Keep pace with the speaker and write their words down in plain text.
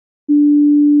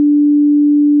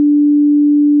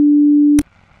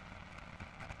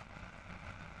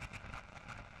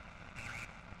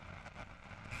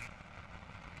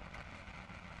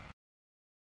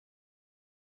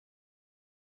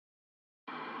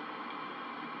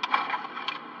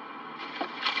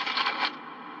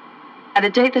At a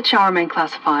date that shall remain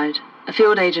classified, a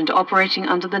field agent operating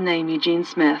under the name Eugene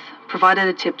Smith provided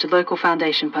a tip to local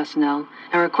Foundation personnel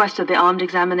and requested the armed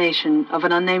examination of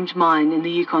an unnamed mine in the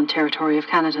Yukon Territory of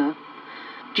Canada.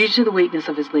 Due to the weakness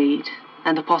of his lead,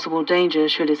 and the possible danger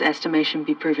should his estimation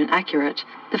be proven accurate,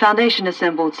 the Foundation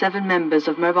assembled 7 members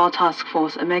of Mobile Task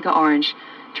Force Omega Orange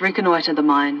to reconnoiter the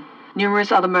mine.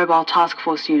 Numerous other Mobile Task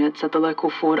Force units at the local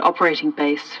forward operating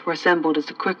base were assembled as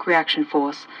a quick reaction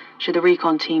force should the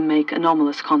recon team make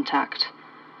anomalous contact.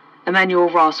 Emmanuel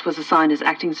Ross was assigned as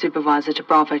acting supervisor to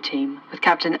Bravo Team, with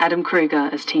Captain Adam Kruger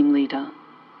as team leader.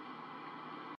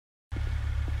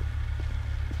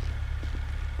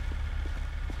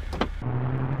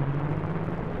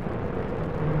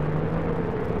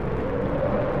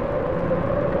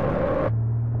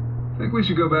 I think we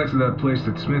should go back to that place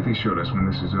that Smithy showed us when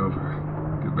this is over.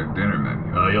 Get the dinner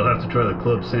menu. You'll have to try the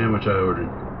club sandwich I ordered.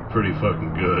 Pretty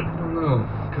fucking good. I don't know.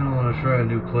 Kinda wanna try a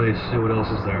new place, see what else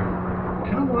is there.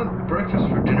 Kinda want breakfast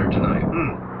for dinner tonight.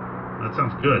 That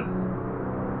sounds good.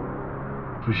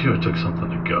 We should have took something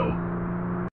to go.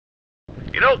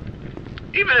 You know,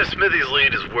 even if Smithy's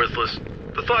lead is worthless,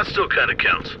 the thought still kinda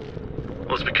counts.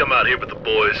 Once we come out here with the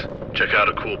boys, check out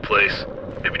a cool place,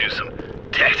 maybe do some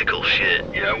tactical shit.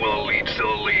 Yeah, well, a lead's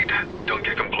still a lead. Don't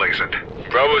get complacent.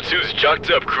 Bravo 2's chucked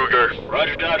up, Kruger.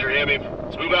 Roger, Dodger, Hammy.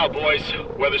 Let's move out, boys.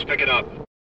 Weather's picking up.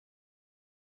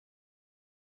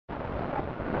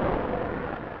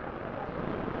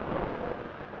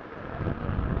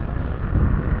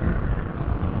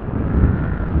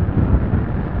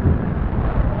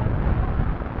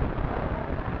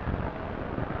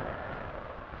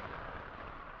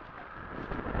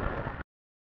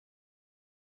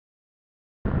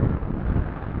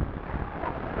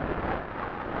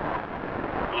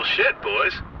 Shit,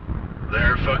 boys.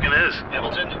 There it fucking is.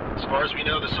 Hamilton, as far as we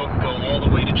know, this will go all the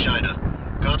way to China.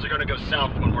 Comms are gonna go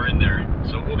south when we're in there,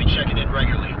 so we'll be checking in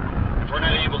regularly. If we're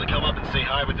not able to come up and say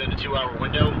hi within a 2-hour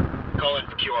window, call in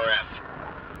for QRF.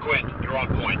 Quinn, you're on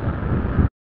point.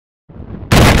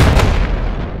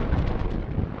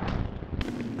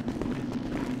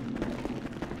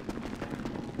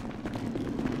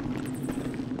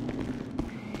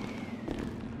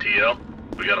 TL,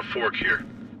 we got a fork here.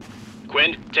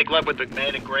 Quinn, take left with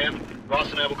McMann and Graham. Ross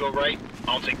and I will go right.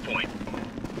 I'll take point.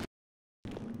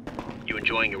 You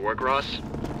enjoying your work, Ross?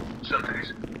 Some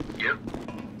days. You?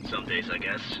 Some days, I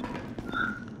guess.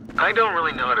 I don't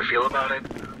really know how to feel about it.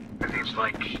 It seems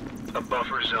like a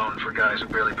buffer zone for guys who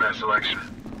barely passed selection.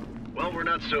 Well, we're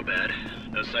not so bad.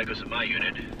 No psychos in my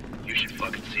unit. You should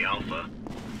fucking see Alpha.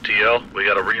 TL, we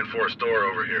got a reinforced door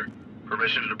over here.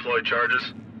 Permission to deploy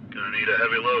charges? Gonna need a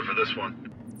heavy load for this one.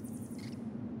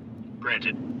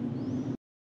 Granted.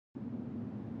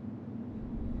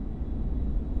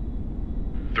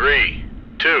 Three,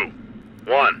 2,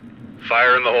 1.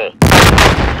 Fire in the hole.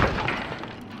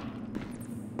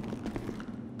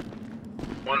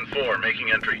 1-4,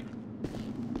 making entry.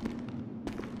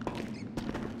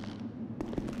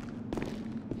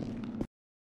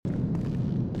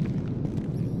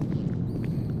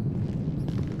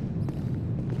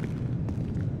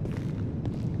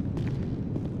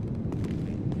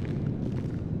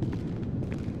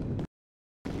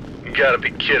 You gotta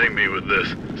be kidding me with this.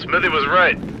 Smithy was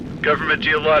right. Government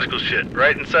geological shit,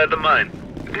 right inside the mine.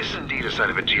 This is indeed a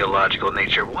sign of a geological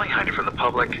nature. Why hide it from the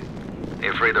public? They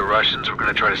afraid the Russians were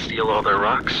gonna try to steal all their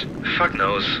rocks? Fuck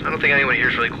knows. I don't think anyone here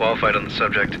is really qualified on the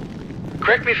subject.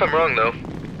 Correct me if I'm wrong, though.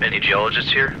 Any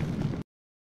geologists here?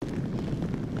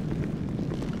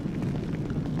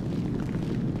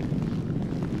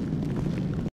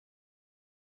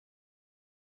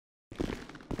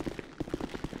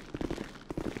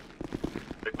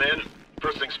 McMann,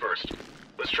 first things first.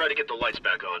 Let's try to get the lights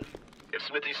back on. If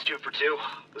Smithy's 2 for 2,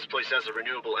 this place has a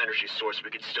renewable energy source we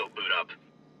could still boot up.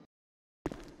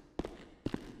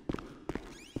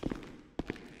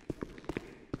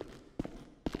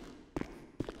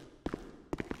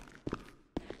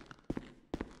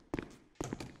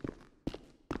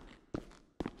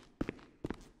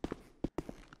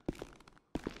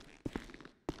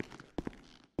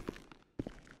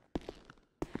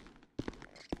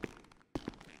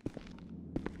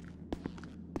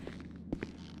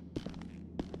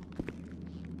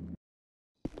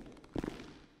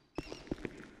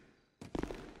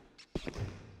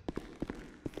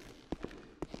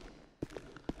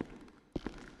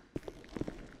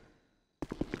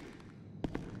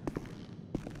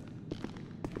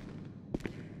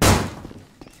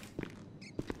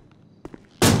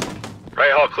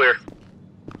 Right hall clear.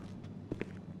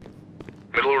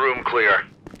 Middle room clear.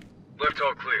 Left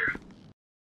all clear.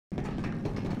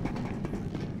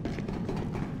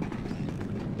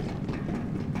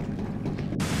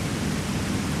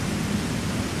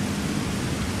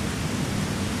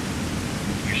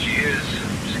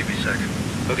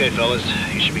 Okay, fellas.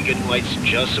 You should be getting lights in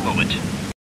just a moment.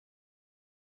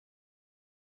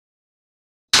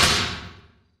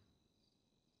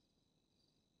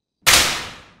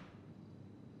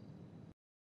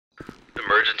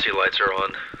 Emergency lights are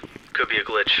on. Could be a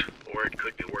glitch. Or it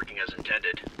could be working as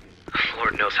intended.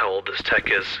 Lord knows how old this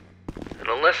tech is. And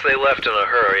unless they left in a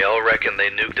hurry, I'll reckon they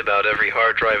nuked about every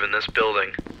hard drive in this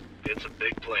building. It's a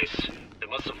big place. They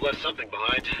must have left something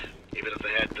behind, even if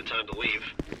they had the time to leave.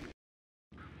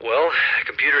 Well, the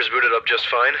computer's booted up just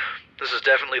fine. This is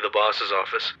definitely the boss's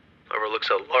office.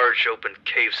 Overlooks a large open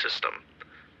cave system.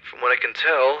 From what I can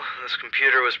tell, this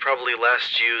computer was probably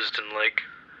last used in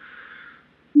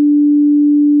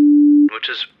which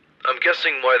is, I'm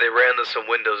guessing, why they ran this on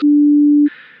Windows.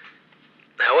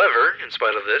 However, in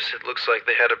spite of this, it looks like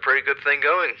they had a pretty good thing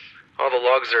going. All the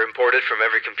logs are imported from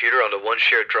every computer onto one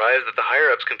shared drive that the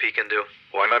higher-ups can peek into.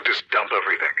 Why not just dump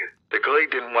everything? The Glade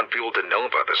didn't want people to know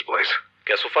about this place.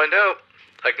 Guess we'll find out.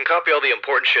 I can copy all the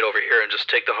important shit over here and just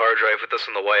take the hard drive with us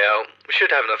on the way out. We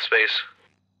should have enough space.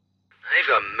 They've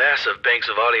got massive banks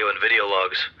of audio and video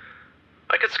logs.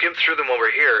 I could skim through them while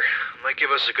we're here. Might give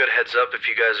us a good heads up if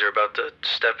you guys are about to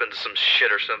step into some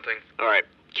shit or something. Alright,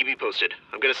 keep me posted.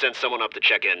 I'm gonna send someone up to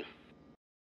check in.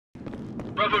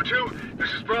 Bravo 2,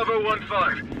 this is Bravo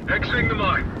 1-5. Exiting the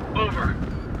mine. Over.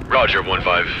 Roger,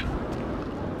 1-5.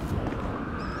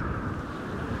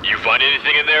 You find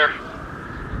anything in there?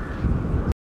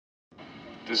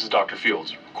 This is Dr.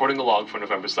 Fields, recording a log for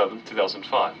November 7th,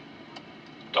 2005.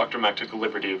 Dr. Mac took the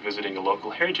liberty of visiting a local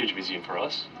heritage museum for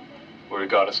us, where he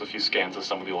got us a few scans of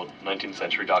some of the old 19th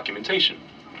century documentation.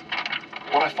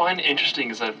 What I find interesting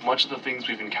is that much of the things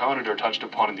we've encountered are touched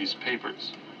upon in these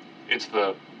papers. It's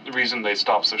the reason they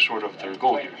stop so short of their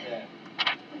goal here.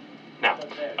 Now,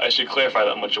 I should clarify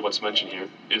that much of what's mentioned here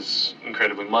is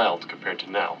incredibly mild compared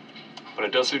to now, but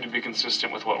it does seem to be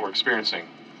consistent with what we're experiencing.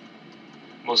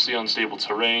 Mostly unstable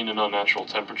terrain and unnatural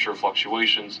temperature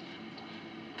fluctuations.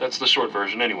 That's the short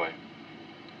version anyway.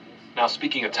 Now,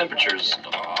 speaking of temperatures,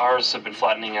 ours have been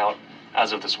flattening out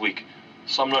as of this week,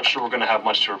 so I'm not sure we're going to have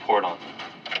much to report on.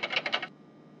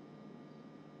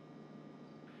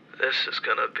 This is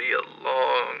gonna be a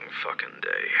long fucking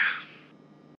day.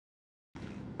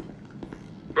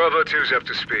 Bravo 2's up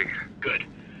to speed. Good.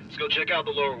 Let's go check out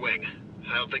the lower wing.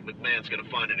 I don't think McMann's gonna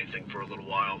find anything for a little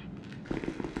while.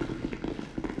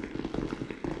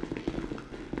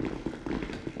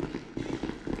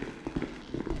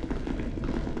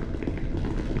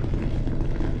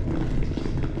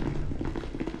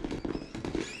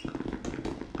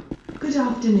 Good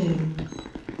afternoon.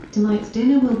 Tonight's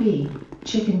dinner will be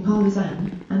chicken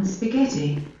parmesan and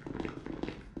spaghetti.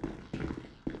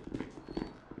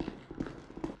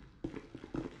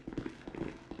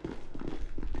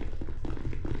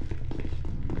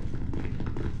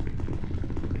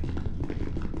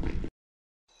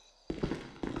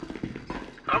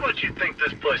 How much you think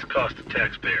this place cost the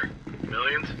taxpayer?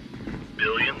 Millions?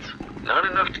 Billions? Not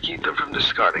enough to keep them from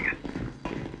discarding it.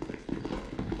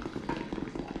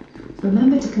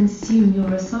 Remember to consume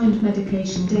your assigned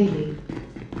medication daily.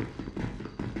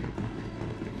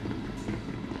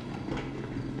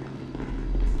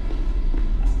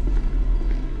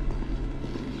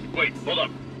 Wait, hold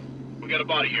up. We got a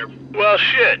body here. Well,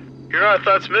 shit. Here I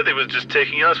thought Smithy was just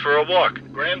taking us for a walk.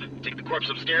 Graham, take the corpse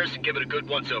upstairs and give it a good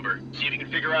once-over. See if you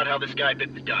can figure out how this guy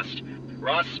bit the dust.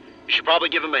 Ross, you should probably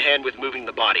give him a hand with moving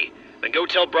the body. Then go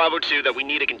tell Bravo 2 that we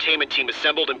need a containment team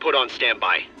assembled and put on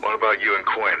standby. What about you and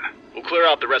Quinn? We'll clear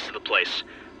out the rest of the place.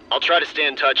 I'll try to stay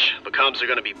in touch, but comms are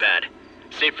gonna be bad.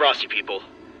 Stay frosty, people.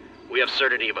 We have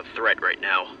certainty of a threat right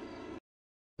now.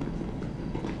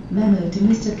 Memo to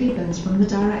Mr. Gibbons from the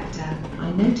director.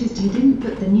 I noticed you didn't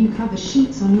put the new cover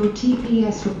sheets on your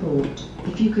TPS report.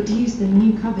 If you could use the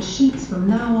new cover sheets from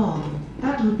now on,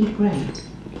 that would be great.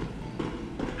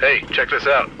 Hey, check this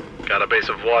out. Got a base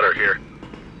of water here.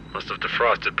 Must have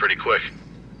defrosted pretty quick.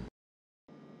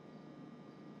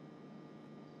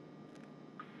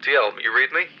 TL, you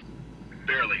read me?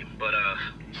 Barely, but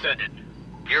send it.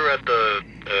 You're at the,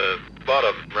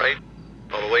 bottom, right?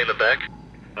 All the way in the back?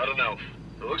 I don't know.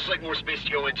 It looks like more space to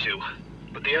go into,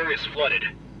 but the area's flooded.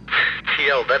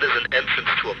 TL, that is an entrance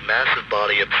to a massive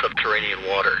body of subterranean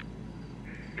water.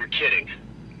 You're kidding.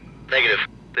 Negative.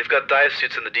 They've got dive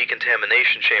suits in the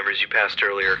decontamination chambers you passed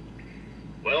earlier.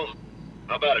 Well,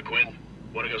 how about it, Quinn?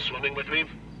 Want to go swimming with me?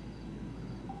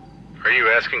 Are you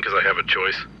asking because I have a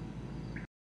choice?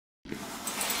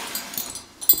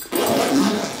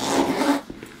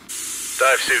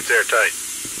 Dive suits airtight.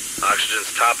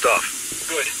 Oxygen's topped off.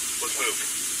 Good. Let's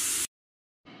move.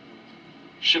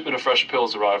 Shipment of fresh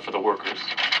pills arrived for the workers.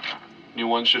 New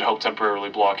ones should help temporarily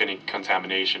block any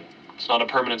contamination. It's not a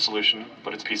permanent solution,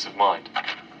 but it's peace of mind.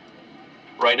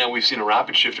 Right now we've seen a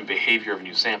rapid shift in behavior of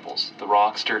new samples. The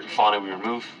rocks, dirt, and fauna we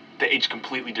remove, they age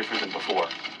completely different than before.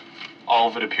 All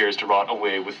of it appears to rot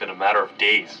away within a matter of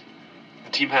days.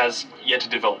 The team has yet to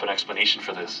develop an explanation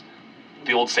for this.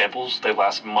 The old samples, they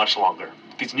last much longer.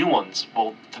 These new ones,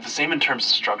 well, they're the same in terms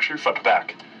of structure, front to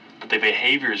back, but their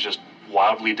behavior is just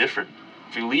wildly different.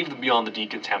 If you leave them beyond the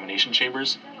decontamination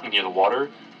chambers and near the water,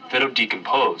 they don't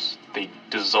decompose, they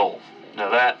dissolve. Now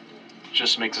that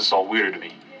just makes this all weirder to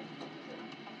me.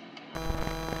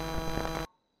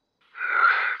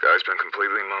 Guy's been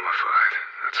completely mummified.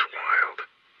 That's wild.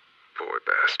 Poor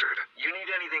bastard. You need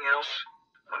anything else?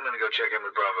 I'm gonna go check in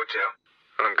with Bravo 2.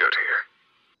 I'm good here.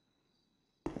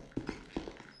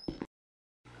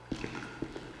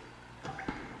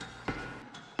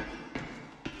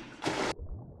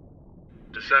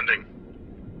 Descending.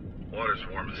 Water's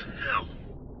warm as hell.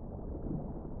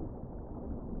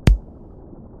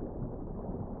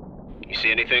 You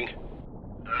see anything?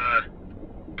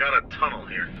 Got a tunnel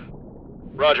here.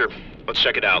 Roger. Let's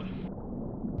check it out.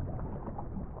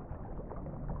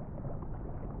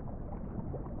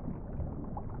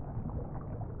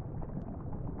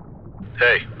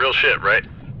 Hey, real shit, right?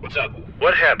 What's up?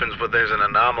 What happens when there's an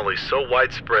anomaly so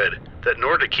widespread that in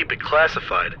order to keep it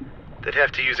classified, they'd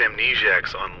have to use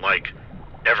amnesiacs on, like,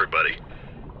 everybody?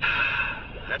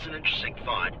 That's an interesting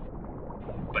thought.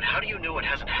 But how do you know it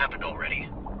hasn't happened already?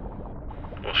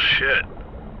 Well, shit.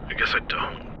 I guess I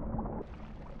don't.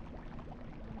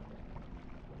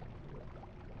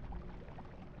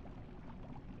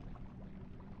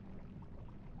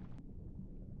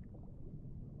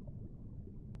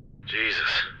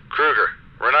 Jesus. Kruger,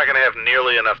 we're not gonna have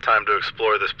nearly enough time to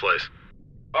explore this place.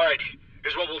 Alright,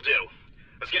 here's what we'll do.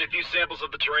 Let's get a few samples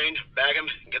of the terrain, bag them,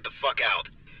 and get the fuck out.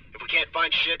 If we can't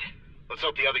find shit, let's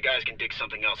hope the other guys can dig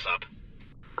something else up.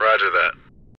 Roger that.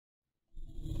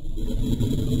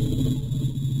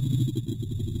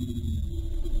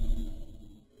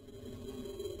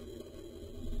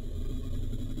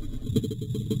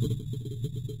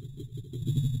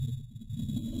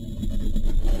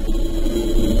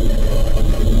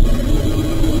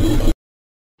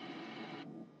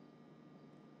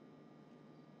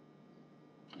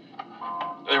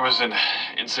 There was an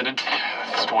incident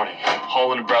this morning.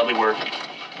 Holland and Bradley were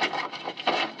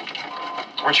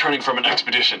returning from an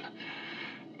expedition.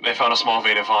 They found a small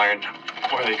vein of iron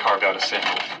where they carved out a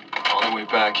sample. On the way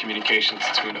back, communications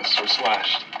between us were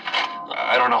slashed.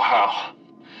 I don't know how.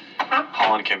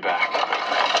 Holland came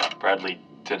back. Bradley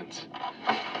didn't.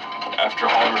 After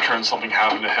Holland returned, something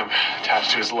happened to him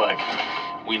attached to his leg.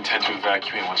 We intend to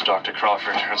evacuate once Dr.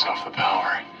 Crawford turns off the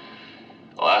power.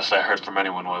 The last I heard from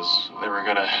anyone was they were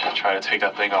gonna try to take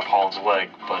that thing off Holland's leg,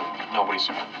 but nobody's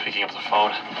picking up the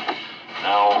phone.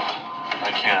 Now,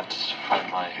 I can't find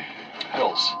my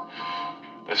pills.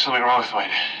 There's something wrong with my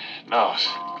nose.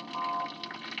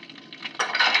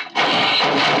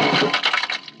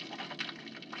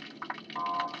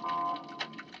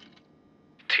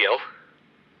 TL?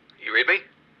 You read me?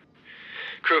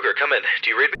 Kruger, come in. Do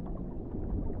you read me?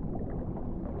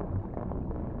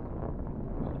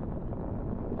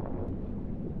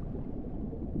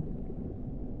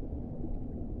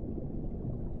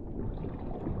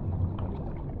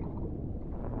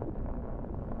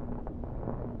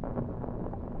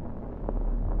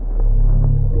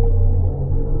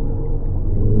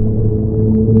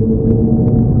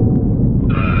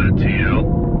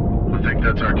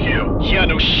 Yeah,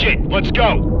 no shit. Let's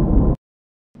go.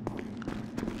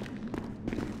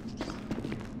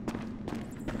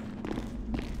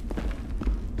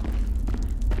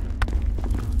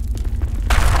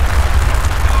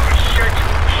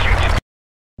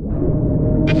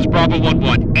 This is Bravo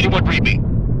 1-1. Anyone read me?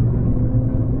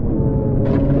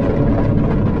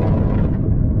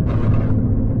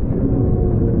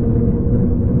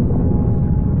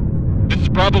 This is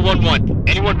Bravo 1-1.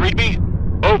 Anyone read me?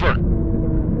 Over.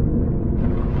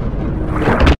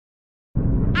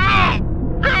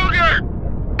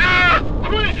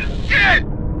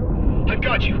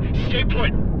 Got you. Stay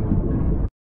put.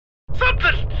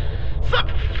 Something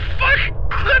fucking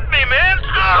clipped me, man.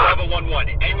 Bravo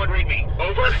 1-1. Anyone read me?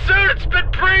 Over. The suit, it's been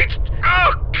breached.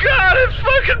 Oh God, it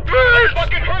fucking burns. It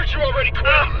fucking hurts you already, Quinn.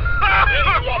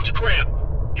 You off to cram.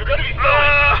 You're gonna be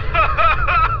fine.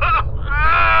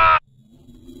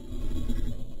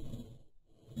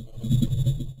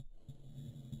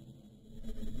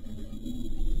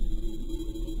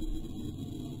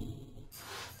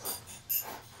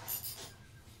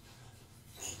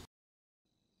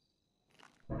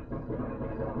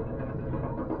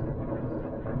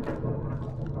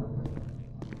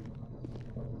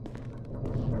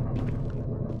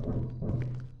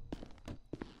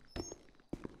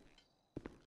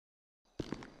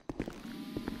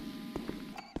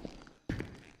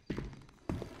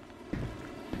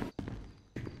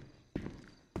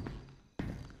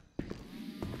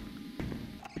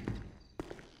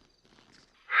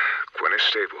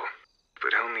 stable,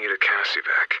 but he'll need a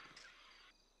Cassivac.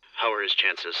 How are his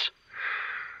chances?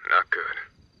 Not good.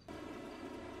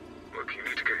 Look, you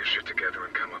need to get your shit together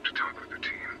and come up to talk with the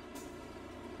team.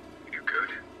 You good?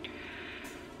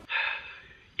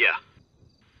 Yeah.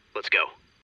 Let's go.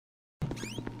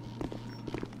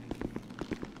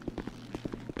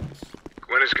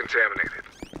 Quinn is contaminated,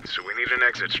 so we need an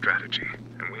exit strategy,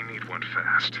 and we need one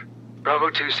fast. Bravo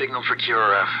 2 signaled for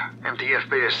QRF. MTF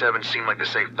Beta 7 seemed like the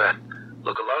safe bet.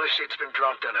 Look, a lot of shit's been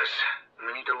dropped on us, and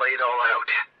we need to lay it all out.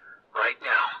 Right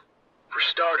now. For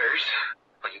starters,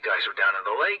 while you guys were down in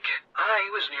the lake, I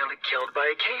was nearly killed by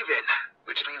a cave-in,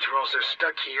 which means we're also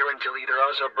stuck here until either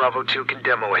us or Bravo 2 can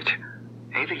demo it.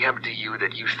 Anything happened to you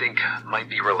that you think might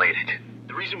be related?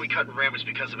 The reason we cut and ran was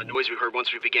because of a noise we heard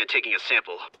once we began taking a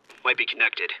sample. Might be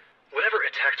connected. Whatever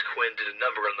attacked Quinn did a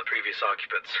number on the previous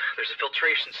occupants. There's a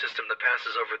filtration system that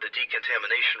passes over the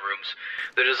decontamination rooms.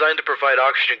 They're designed to provide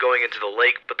oxygen going into the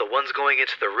lake, but the ones going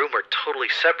into the room are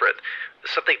totally separate.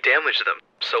 Something damaged them,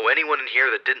 so anyone in here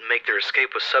that didn't make their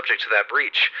escape was subject to that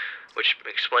breach, which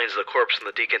explains the corpse in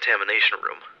the decontamination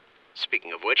room.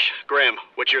 Speaking of which, Graham,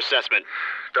 what's your assessment?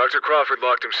 Dr. Crawford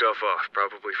locked himself off,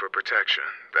 probably for protection,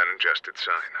 then ingested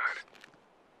cyanide.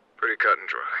 Pretty cut and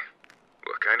dry.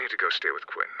 Look, I need to go stay with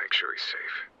Quinn, make sure he's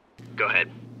safe. Go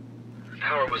ahead.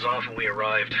 Power was off when we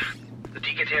arrived. The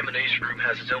decontamination room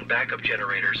has its own backup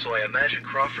generator, so I imagine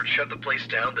Crawford shut the place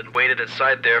down, then waited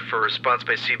inside there for a response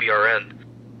by CBRN.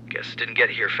 Guess it didn't get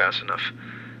here fast enough.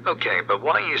 Okay, but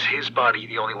why is his body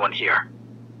the only one here?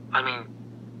 I mean,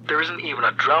 there isn't even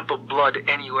a drop of blood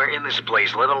anywhere in this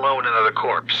place, let alone another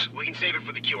corpse. We can save it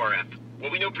for the QRF.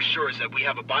 What we know for sure is that we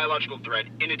have a biological threat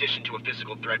in addition to a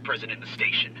physical threat present in the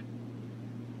station.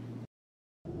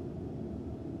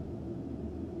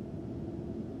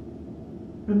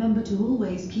 Remember to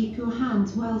always keep your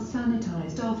hands well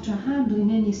sanitized after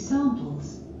handling any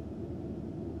samples.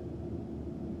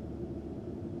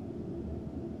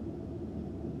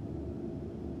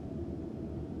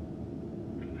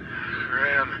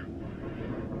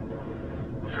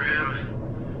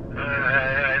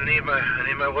 I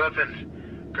need my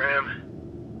weapon. Graham.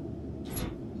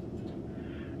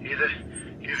 You there?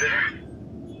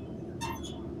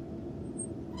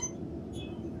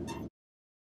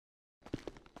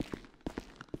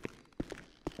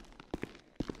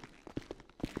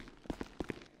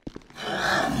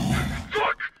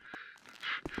 Fuck!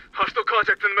 Hostile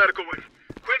contact in the medical wing.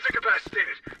 Quinn's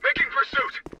incapacitated. Making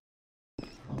pursuit!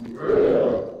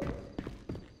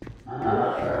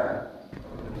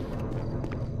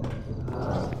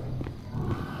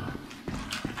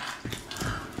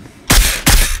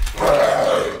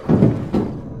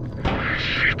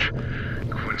 Shit.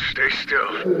 Quinn, stay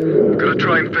still. I'm gonna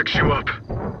try and fix you up.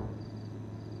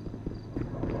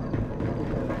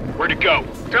 Where'd it go?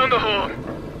 Down the hall.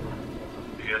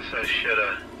 Guess I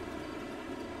should've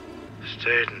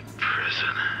stayed in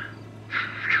prison.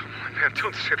 Come on, man,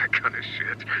 don't say that kind of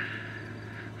shit.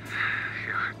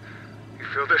 You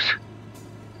feel this?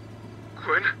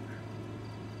 Quinn?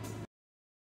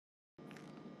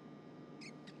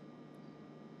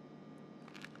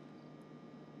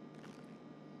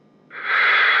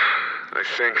 I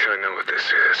think I know what this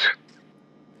is.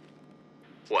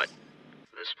 What?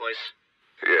 This place?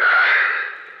 Yeah.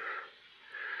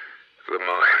 The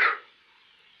mine.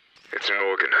 It's an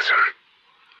organism.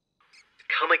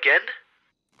 Come again?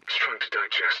 It's trying to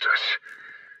digest us.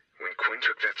 When Quinn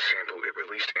took that sample, it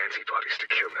released antibodies to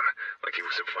kill him, like he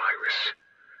was a virus.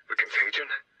 The contagion?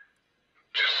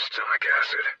 Just stomach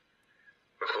acid.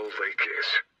 The whole lake is.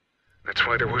 That's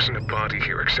why there wasn't a body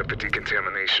here except the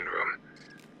decontamination room.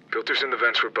 Filters in the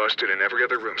vents were busted in every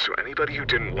other room, so anybody who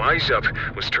didn't wise up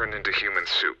was turned into human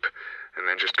soup, and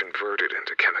then just converted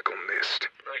into chemical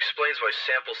mist. That explains why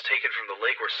samples taken from the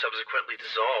lake were subsequently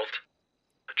dissolved.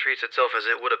 It treats itself as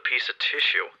it would a piece of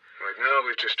tissue. Right now,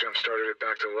 we've just jump-started it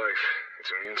back to life.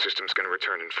 Its immune system's gonna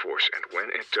return in force, and when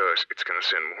it does, it's gonna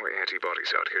send more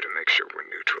antibodies out here to make sure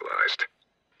we're neutralized.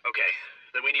 Okay,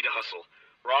 then we need to hustle.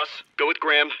 Ross, go with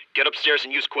Graham, get upstairs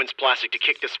and use Quinn's plastic to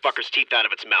kick this fucker's teeth out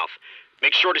of its mouth.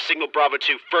 Make sure to signal Bravo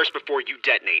 2 first before you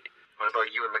detonate. What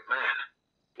about you and McMann?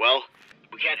 Well,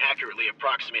 we can't accurately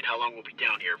approximate how long we'll be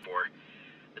down here for.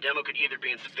 The demo could either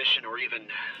be insufficient or even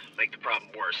make the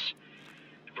problem worse.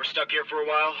 If we're stuck here for a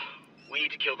while, we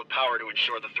need to kill the power to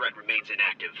ensure the threat remains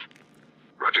inactive.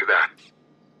 Roger that.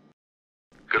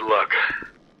 Good luck.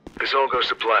 This all goes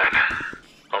to plan.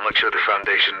 I'll make sure the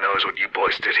Foundation knows what you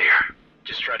boys did here.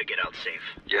 Just try to get out safe.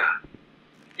 Yeah.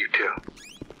 You too.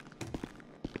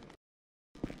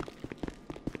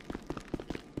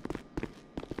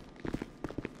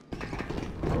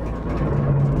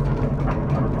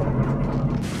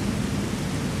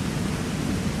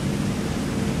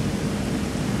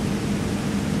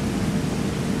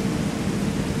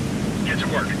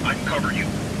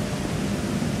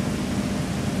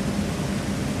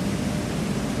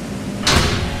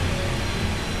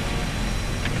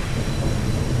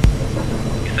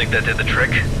 Think that did the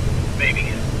trick?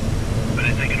 Maybe. But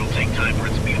I think it'll take time for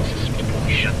its immune system to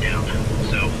fully shut down.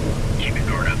 So, keep your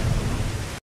guard up.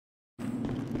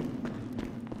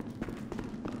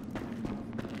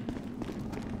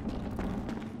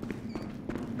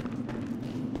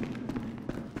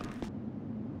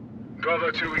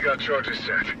 Bravo 2, we got charges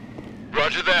set.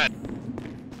 Roger that.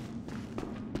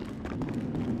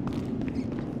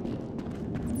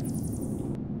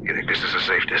 You think this is a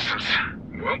safe distance?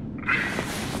 Well,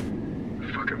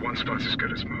 fuck it, one spot's as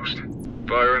good as most.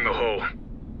 Fire in the hole.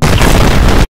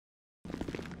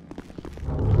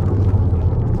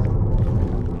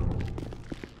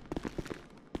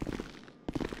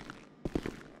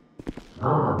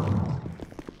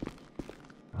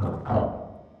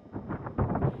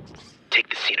 Take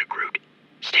the scenic route.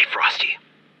 Stay frosty.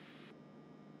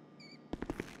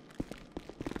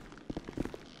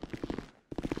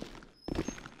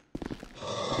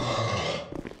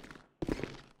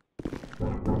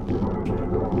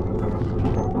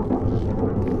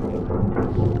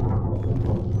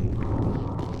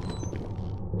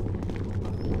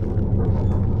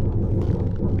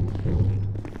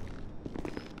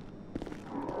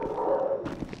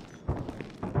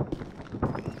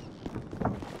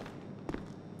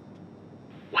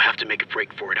 Make a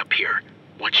break for it up here.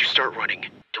 Once you start running,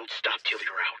 don't stop till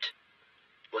you're out.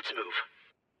 Let's move.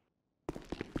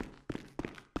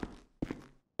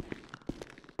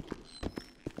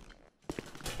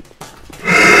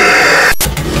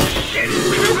 Shit!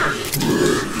 Kruger!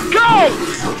 Go!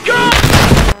 Go!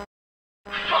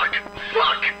 Fuck!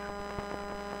 Fuck!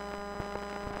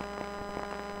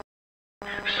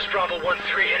 This is Bravo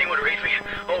 1-3. Anyone read me?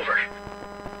 Over.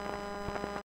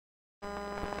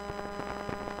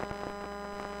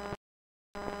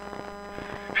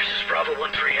 Bravo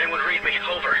 1-3, anyone read me?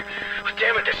 Over. Oh,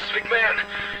 damn it, this is McMann.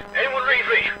 Anyone read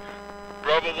me?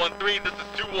 Bravo 1-3, this is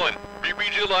 2-1. We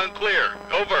read you loud and clear.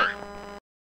 Over.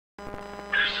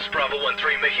 This is Bravo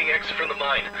 1-3, making exit from the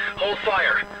mine. Hold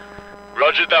fire.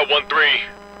 Roger that, 1-3.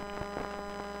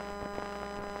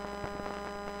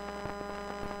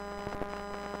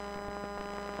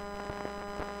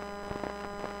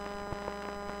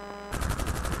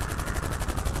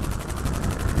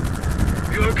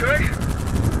 You okay?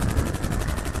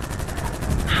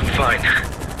 Fine.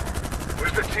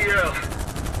 Where's the TL?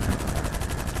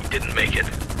 He didn't make it.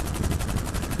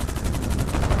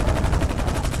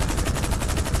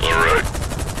 Alright.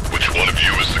 Which one of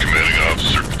you is the commanding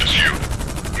officer for this unit?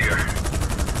 Here.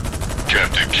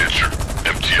 Captain Kitcher,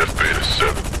 MTF Beta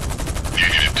 7.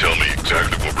 Need you to tell me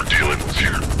exactly what we're dealing with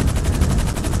here.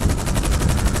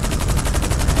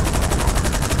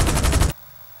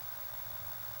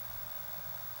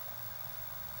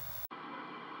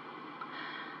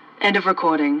 End of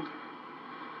recording.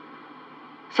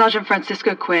 Sergeant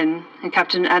Francisco Quinn and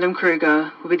Captain Adam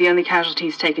Kruger will be the only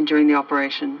casualties taken during the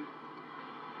operation.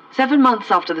 7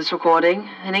 months after this recording,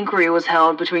 an inquiry was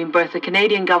held between both the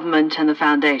Canadian government and the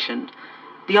Foundation.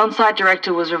 The on-site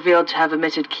director was revealed to have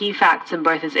omitted key facts in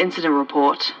both his incident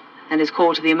report and his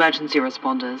call to the emergency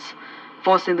responders,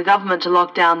 forcing the government to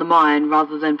lock down the mine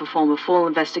rather than perform a full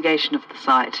investigation of the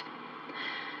site.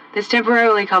 This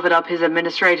temporarily covered up his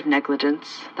administrative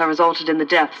negligence that resulted in the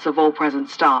deaths of all present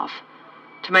staff.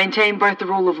 To maintain both the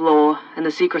rule of law and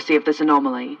the secrecy of this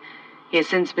anomaly, he has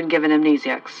since been given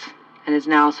amnesiacs and is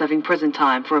now serving prison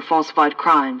time for a falsified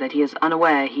crime that he is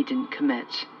unaware he didn't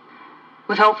commit.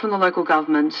 With help from the local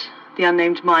government, the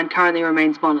unnamed mine currently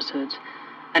remains monitored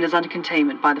and is under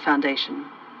containment by the Foundation.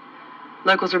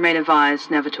 Locals remain advised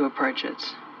never to approach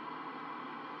it.